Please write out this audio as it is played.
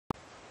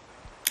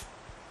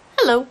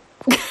Hello.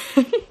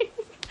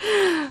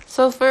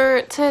 So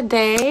for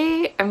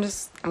today, I'm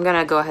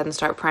gonna go ahead and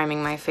start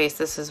priming my face.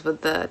 This is with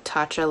the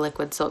Tatcha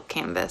Liquid Silk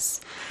Canvas.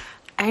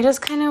 I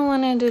just kind of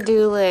wanted to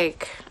do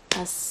like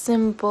a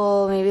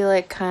simple, maybe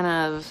like kind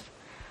of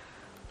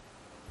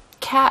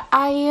cat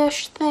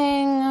eye-ish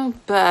thing,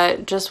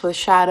 but just with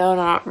shadow,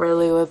 not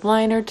really with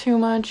liner too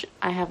much.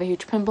 I have a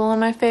huge pimple on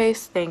my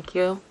face. Thank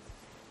you.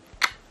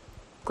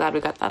 Glad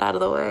we got that out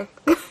of the way.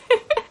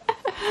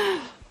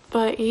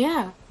 But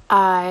yeah,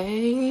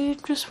 I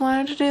just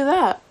wanted to do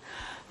that.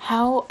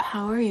 How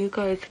are you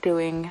guys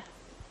doing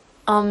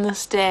on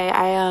this day?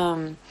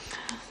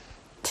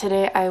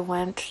 Today I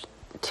went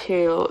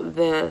to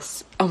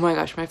this, oh my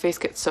gosh, my face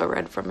gets so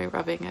red from me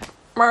rubbing it.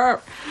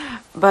 But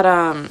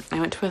I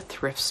went to a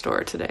thrift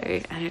store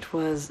today, and it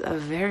was a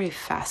very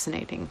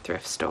fascinating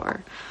thrift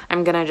store.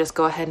 I'm gonna just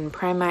go ahead and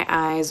prime my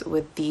eyes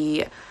with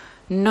the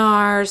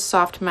NARS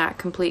Soft Matte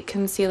Complete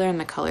Concealer in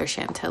the color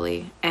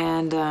Chantilly.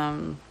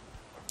 And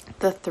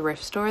the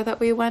thrift store that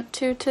we went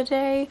to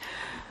today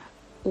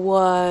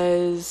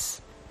was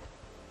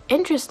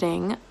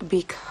interesting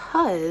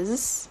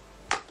because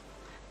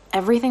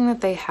everything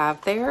that they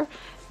have there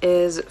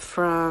is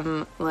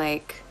from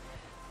like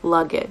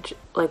luggage,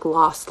 like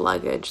lost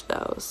luggage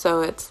though.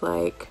 So it's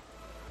like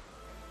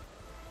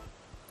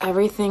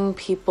everything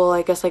people,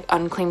 I guess like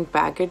unclaimed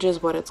baggage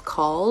is what it's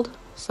called.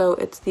 So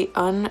it's the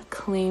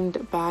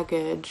unclaimed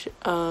baggage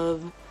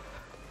of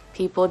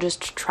people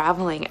just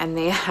traveling, and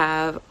they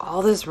have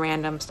all this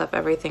random stuff,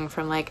 everything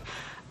from like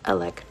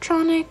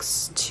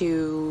electronics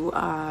to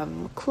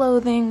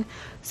clothing,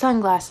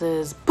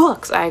 sunglasses,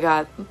 books. I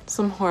got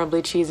some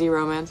horribly cheesy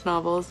romance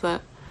novels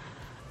that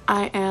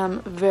I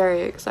am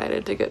very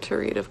excited to get to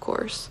read, of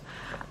course.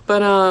 But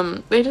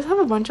they just have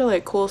a bunch of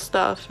like cool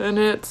stuff, and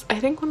it's, I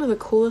think one of the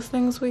coolest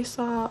things we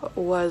saw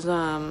was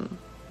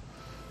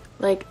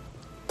like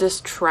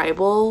this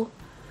tribal,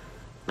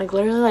 like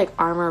literally like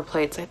armor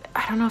plates.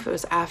 I don't know if it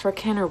was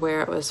African or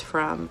where it was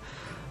from,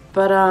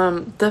 but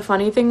the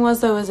funny thing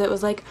was though is it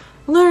was like,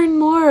 learn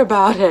more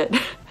about it.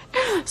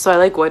 So I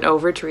like went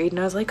over to read,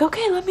 and I was like,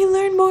 okay, let me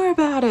learn more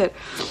about it.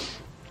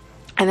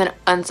 And then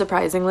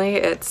unsurprisingly,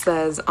 it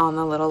says on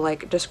the little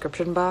like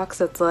description box,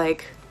 it's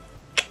like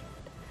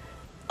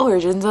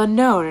origins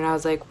unknown. And I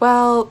was like,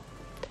 well,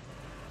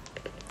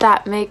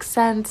 that makes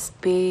sense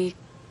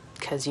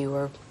because you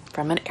were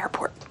from an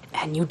airport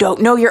and you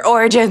don't know your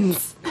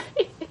origins.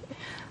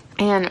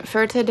 And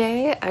for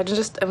today,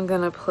 I'm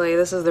gonna play,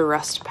 this is the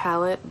Rust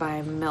palette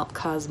by Milk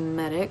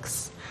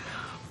Cosmetics.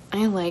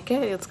 I like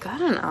it. It's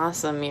got an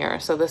awesome mirror.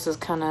 So this is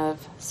kind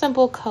of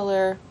simple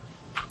color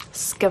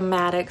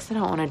schematics. I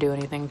don't want to do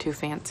anything too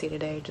fancy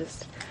today,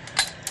 just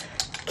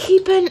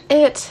keeping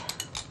it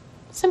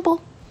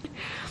simple.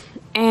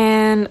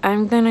 And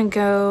I'm gonna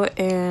go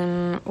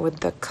in with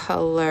the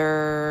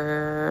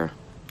color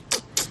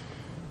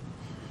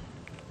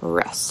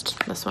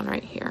Rust, this one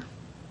right here.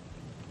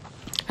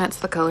 That's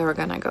the color we're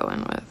gonna go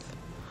in with.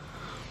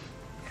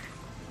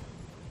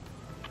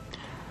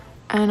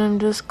 And I'm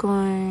just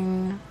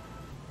going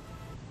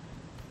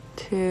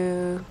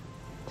to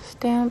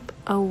stamp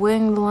a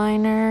winged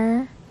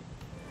liner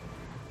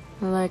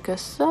like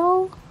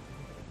so.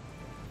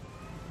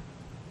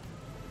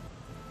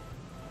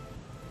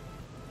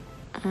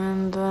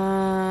 And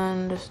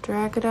then just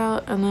drag it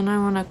out, and then I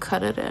want to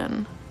cut it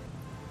in.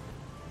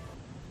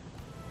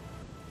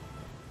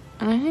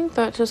 And I think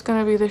that's just going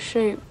to be the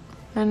shape.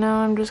 And now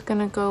I'm just going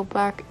to go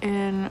back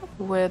in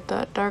with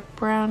that dark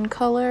brown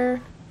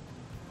color.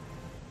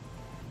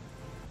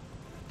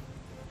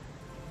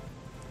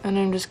 And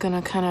I'm just going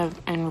to kind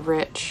of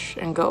enrich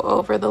and go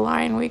over the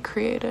line we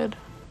created.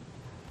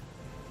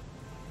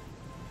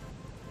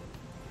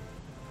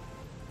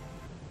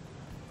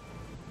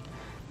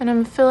 And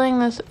I'm filling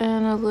this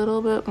in a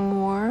little bit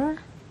more.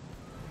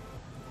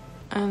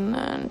 And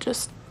then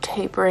just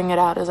tapering it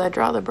out as I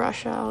draw the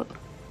brush out.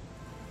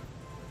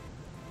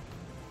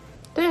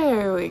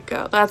 There we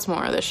go. That's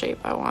more of the shape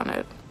I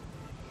wanted.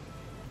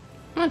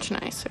 Much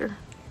nicer.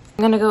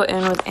 I'm gonna go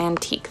in with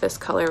Antique, this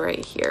color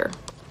right here.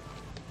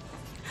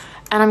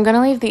 And I'm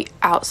gonna leave the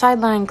outside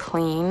line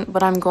clean,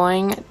 but I'm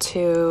going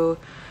to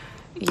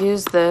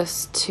use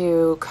this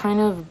to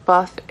kind of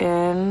buff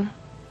in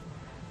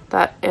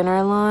that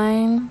inner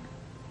line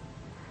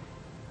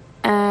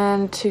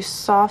and to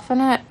soften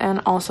it and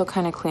also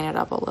kind of clean it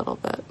up a little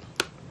bit.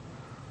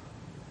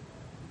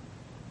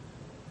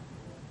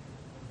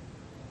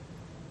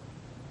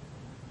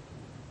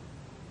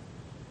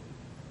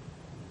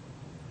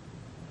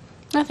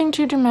 Nothing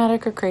too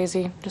dramatic or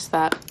crazy, just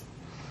that.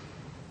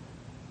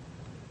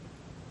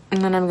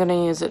 And then I'm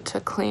gonna use it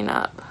to clean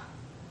up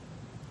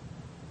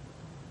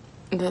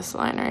this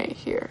line right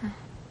here.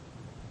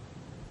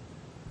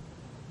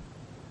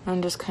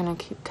 And just kind of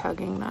keep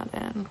tugging that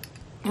in.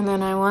 And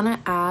then I want to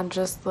add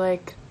just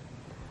like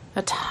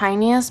the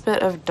tiniest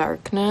bit of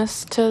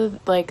darkness to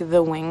like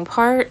the wing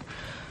part.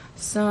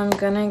 So I'm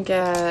gonna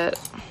get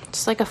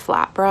just like a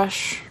flat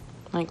brush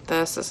like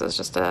this. This is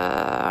just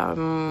a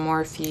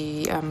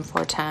Morphe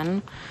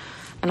 410.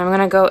 And I'm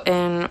gonna go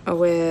in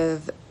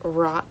with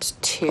Rot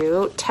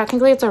 2.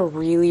 Technically it's a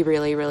really,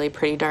 really, really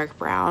pretty dark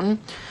brown.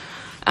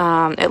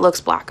 It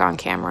looks black on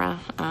camera.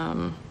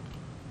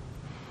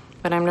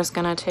 But I'm just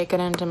gonna take it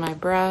into my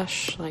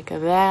brush like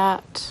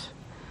that.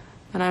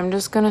 And I'm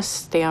just gonna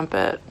stamp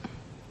it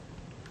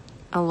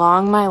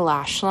along my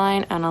lash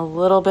line and a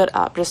little bit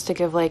up just to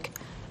give like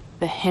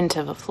the hint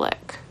of a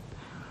flick.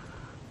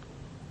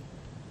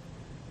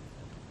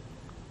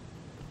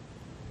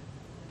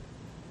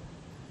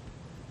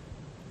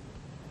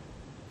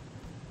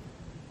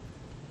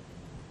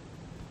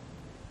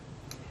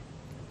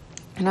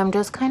 And I'm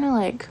just kind of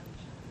like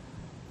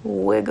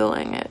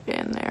wiggling it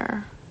in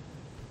there.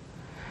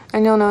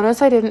 And you'll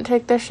notice I didn't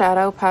take the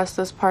shadow past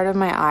this part of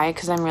my eye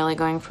because I'm really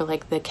going for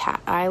like the cat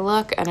eye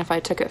look. And if I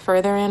took it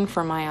further in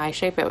for my eye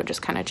shape, it would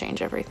just kind of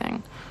change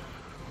everything.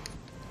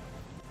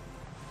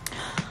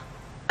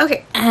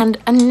 Okay, and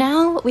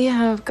now we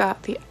have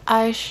got the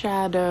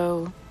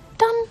eyeshadow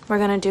done. We're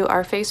gonna do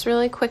our face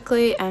really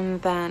quickly and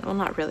then, well,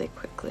 not really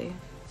quickly.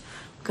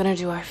 I'm gonna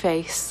do our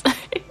face.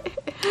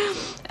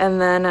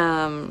 And then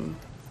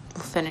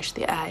we'll finish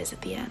the eyes at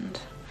the end.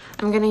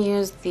 I'm gonna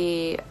use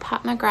the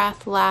Pat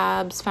McGrath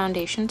Labs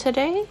foundation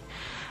today.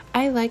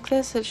 I like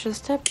this, it's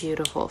just a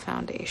beautiful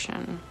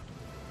foundation.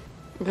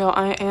 Though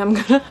I am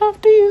gonna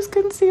have to use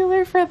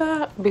concealer for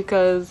that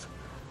because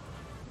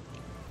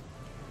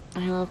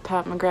I love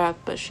Pat McGrath,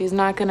 but she's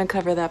not gonna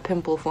cover that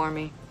pimple for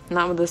me.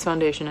 Not with this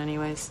foundation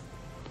anyways.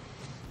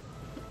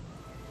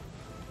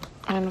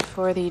 And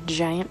for the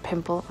giant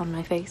pimple on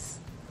my face,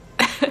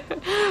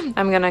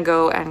 I'm gonna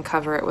go and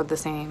cover it with the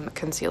same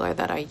concealer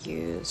that I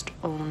used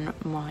on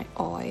my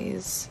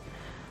eyes.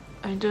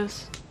 I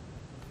just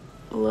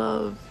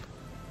love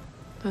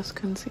this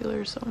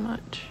concealer so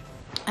much.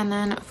 And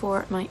then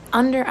for my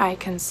under eye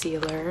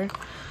concealer,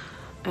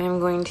 I'm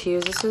going to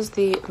use, this is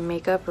the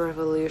Makeup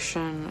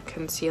Revolution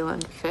Conceal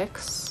and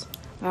Fix.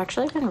 I've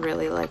actually been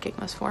really liking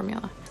this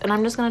formula. And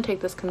I'm just gonna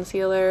take this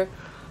concealer.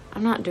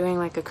 I'm not doing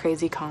like a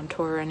crazy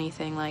contour or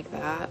anything like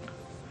that.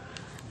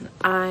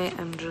 I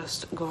am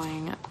just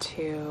going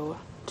to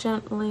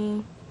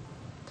gently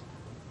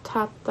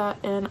tap that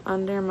in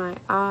under my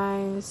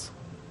eyes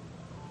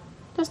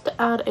just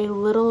to add a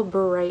little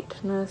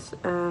brightness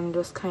and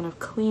just kind of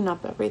clean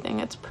up everything.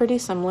 It's pretty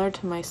similar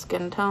to my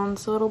skin tone,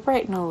 so it'll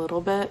brighten a little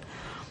bit,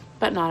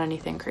 but not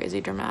anything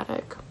crazy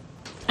dramatic.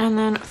 And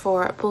then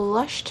for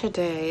blush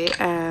today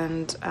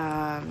and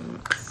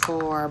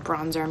for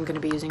bronzer, I'm going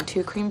to be using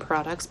two cream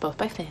products, both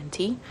by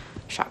Fenty.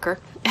 Shocker.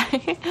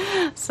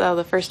 So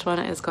the first one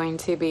is going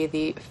to be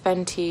the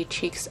Fenty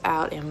Cheeks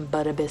Out in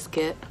Butter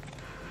Biscuit.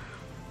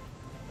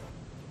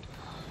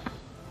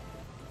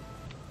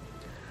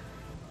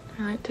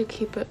 I like to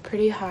keep it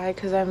pretty high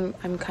because I'm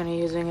kind of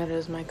using it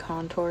as my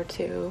contour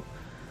too.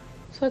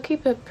 So I'll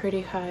keep it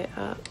pretty high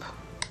up.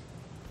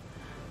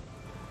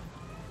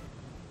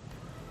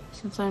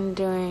 Since I'm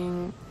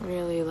doing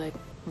really like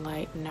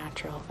light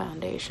natural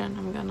foundation,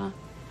 I'm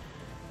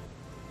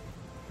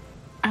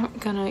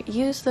gonna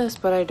use this,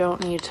 but I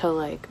don't need to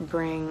like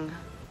bring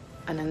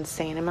an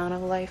insane amount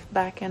of life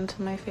back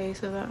into my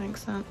face, if that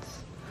makes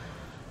sense.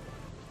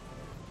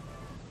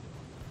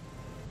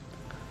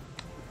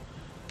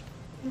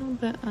 A little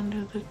bit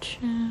under the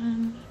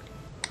chin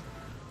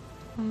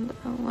and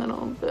a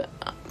little bit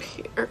up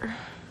here.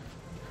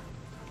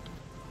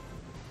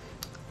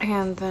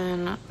 And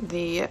then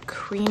the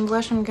cream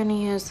blush I'm gonna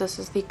use, this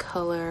is the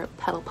color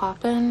Petal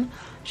Poppin'.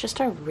 It's just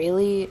a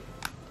really,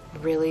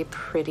 really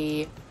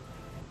pretty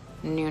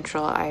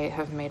neutral. I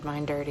have made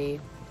mine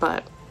dirty,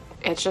 but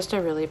it's just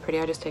a really pretty,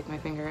 I just take my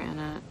finger in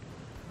it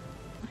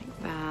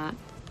like that.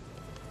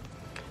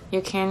 You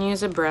can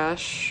use a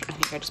brush. I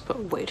think I just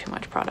put way too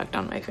much product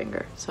on my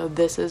finger, so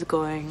this is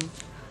going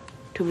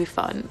to be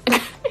fun.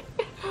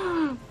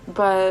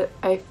 But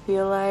I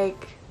feel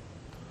like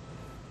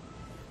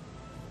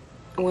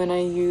when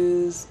I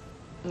use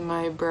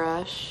my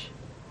brush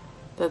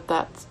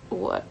that's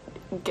what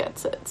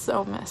gets it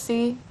so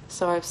messy,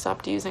 so I've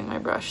stopped using my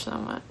brush so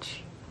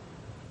much.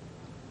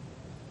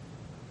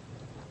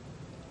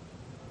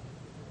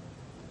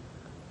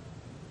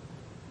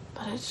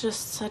 But it's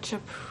just such a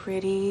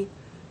pretty,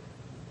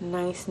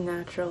 nice,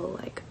 natural,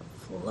 like,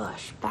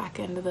 flush back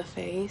into the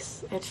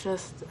face. It's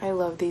just, I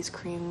love these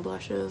cream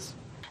blushes.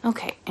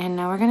 Okay, and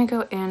now we're gonna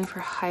go in for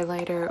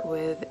highlighter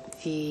with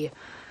the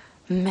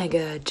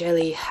Mega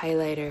Jelly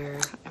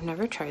Highlighter. I've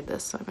never tried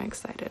this, so I'm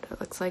excited. It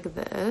looks like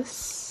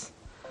this.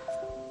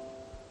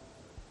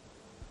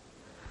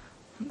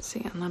 Let's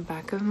see, on the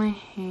back of my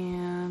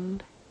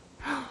hand.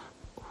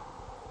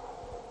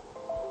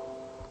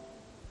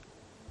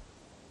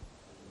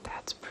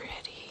 That's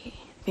pretty.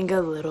 I think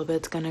a little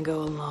bit's gonna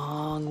go a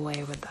long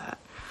way with that.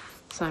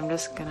 So I'm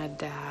just gonna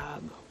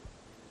dab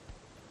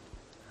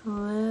a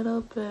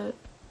little bit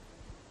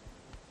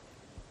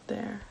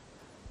there.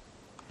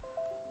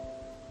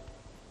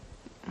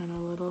 And a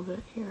little bit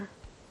here.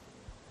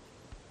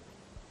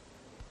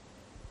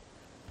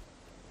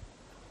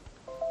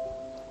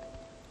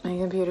 My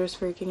computer's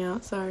freaking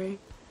out, sorry.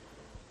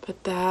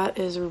 But that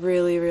is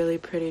really, really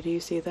pretty. Do you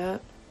see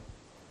that?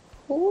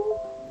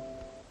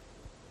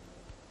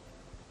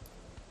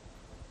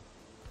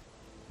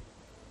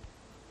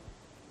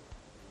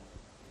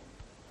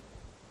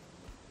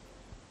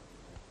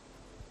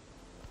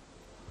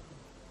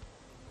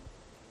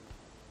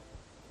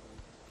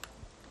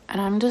 And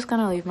I'm just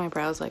gonna leave my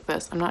brows like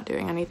this. I'm not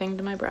doing anything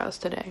to my brows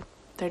today.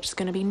 They're just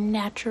gonna be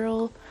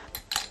natural.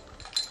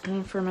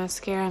 And for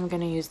mascara, I'm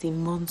gonna use the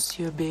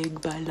Monsieur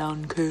Big by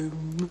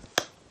Lancome.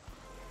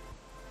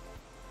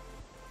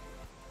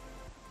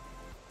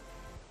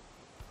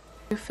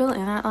 To fill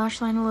in that lash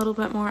line a little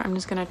bit more, I'm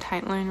just gonna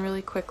tightline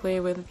really quickly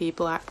with the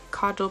black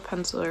Cajal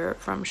penciler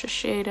from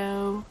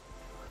Shiseido.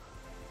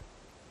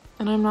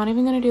 And I'm not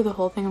even gonna do the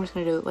whole thing, I'm just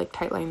gonna do like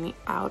tightline the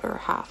outer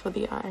half of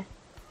the eye.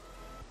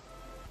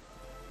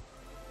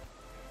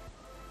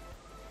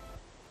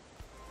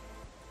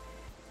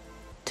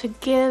 To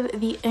give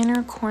the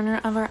inner corner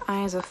of our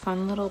eyes a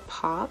fun little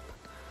pop,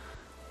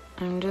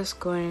 I'm just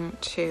going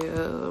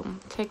to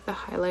take the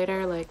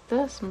highlighter like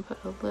this and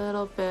put a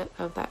little bit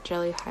of that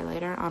jelly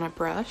highlighter on a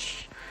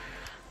brush.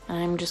 And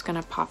I'm just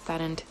going to pop that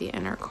into the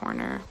inner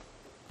corner.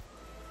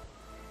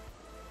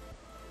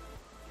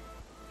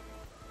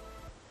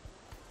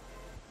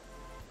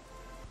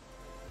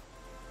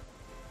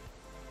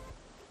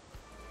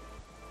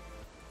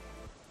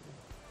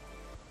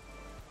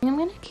 I'm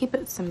going to keep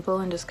it simple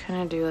and just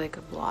kind of do like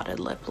a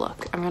blotted lip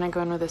look. I'm going to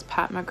go in with this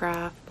Pat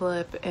McGrath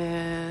lip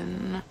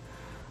in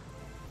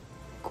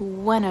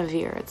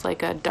Guinevere. It's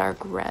like a dark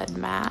red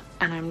matte,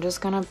 and I'm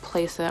just gonna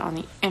place it on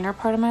the inner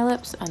part of my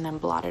lips and then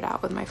blot it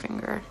out with my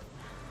finger.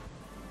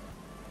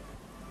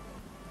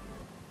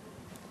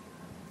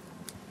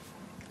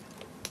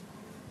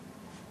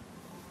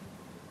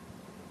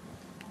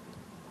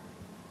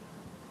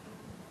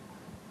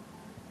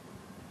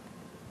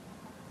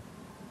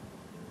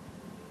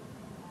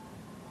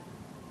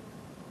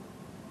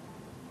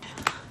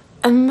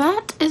 And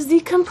that is the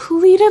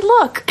completed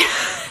look.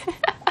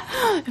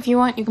 If you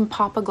want, you can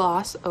pop a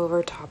gloss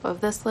over top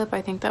of this lip.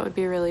 I think that would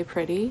be really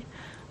pretty.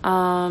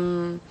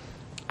 I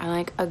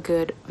like a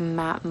good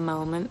matte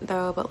moment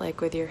though, but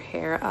like with your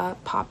hair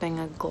up, popping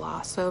a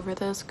gloss over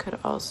this could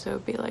also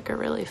be like a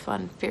really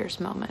fun, fierce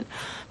moment.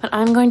 But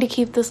I'm going to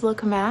keep this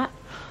look matte.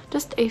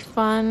 Just a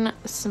fun,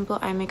 simple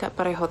eye makeup,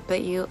 but I hope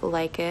that you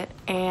like it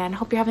and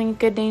hope you're having a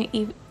good day.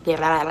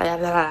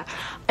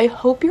 I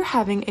hope you're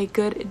having a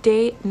good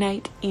day,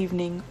 night,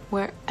 evening,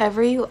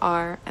 wherever you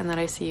are, and that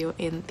I see you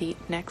in the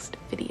next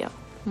video.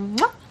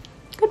 Mwah!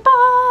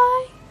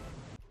 Goodbye!